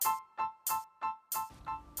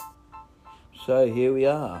So here we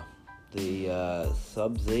are, the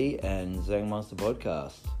Sub-Z and Zang Monster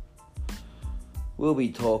podcast. We'll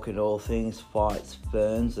be talking all things fights,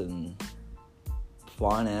 ferns, and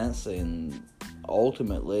finance, and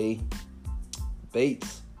ultimately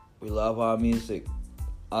beats. We love our music.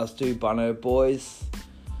 Us two Bunno boys,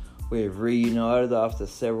 we've reunited after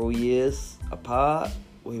several years apart.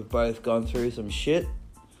 We've both gone through some shit,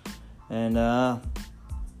 and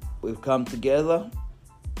we've come together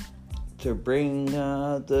to bring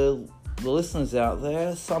the listeners out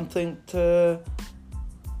there something to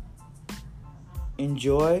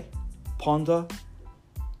enjoy, ponder,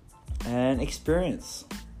 and experience.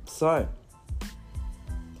 So,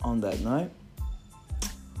 on that note,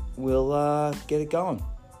 we'll get it going.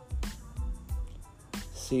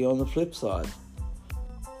 See you on the flip side.